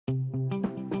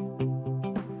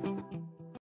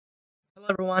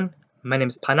Hello everyone, my name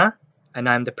is Pana and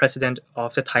I'm the president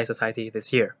of the Thai Society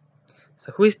this year.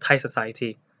 So who is Thai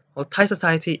Society? Well, Thai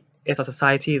Society is a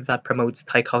society that promotes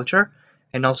Thai culture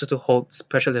and also to hold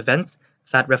special events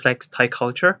that reflects Thai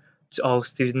culture to all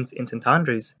students in St.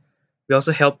 Andrews. We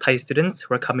also help Thai students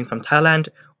who are coming from Thailand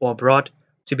or abroad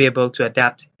to be able to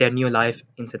adapt their new life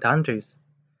in St. Andrews.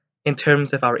 In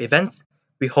terms of our events,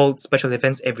 we hold special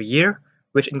events every year,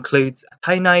 which includes a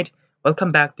Thai night,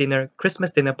 welcome back dinner,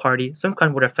 Christmas dinner party,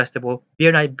 Songkran Water Festival,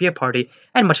 beer night, beer party,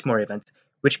 and much more events,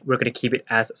 which we're going to keep it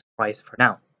as a surprise for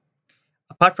now.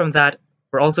 Apart from that,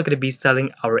 we're also going to be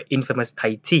selling our infamous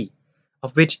Thai tea,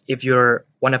 of which if you're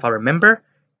one of our member,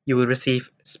 you will receive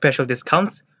special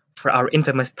discounts for our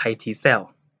infamous Thai tea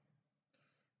sale.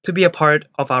 To be a part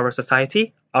of our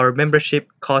society, our membership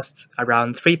costs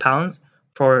around £3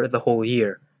 for the whole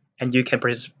year, and you can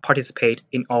participate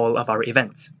in all of our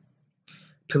events.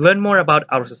 To learn more about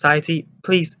our society,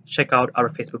 please check out our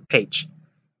Facebook page.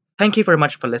 Thank you very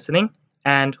much for listening,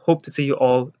 and hope to see you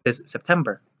all this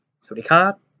September. สวัสดีครั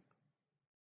บ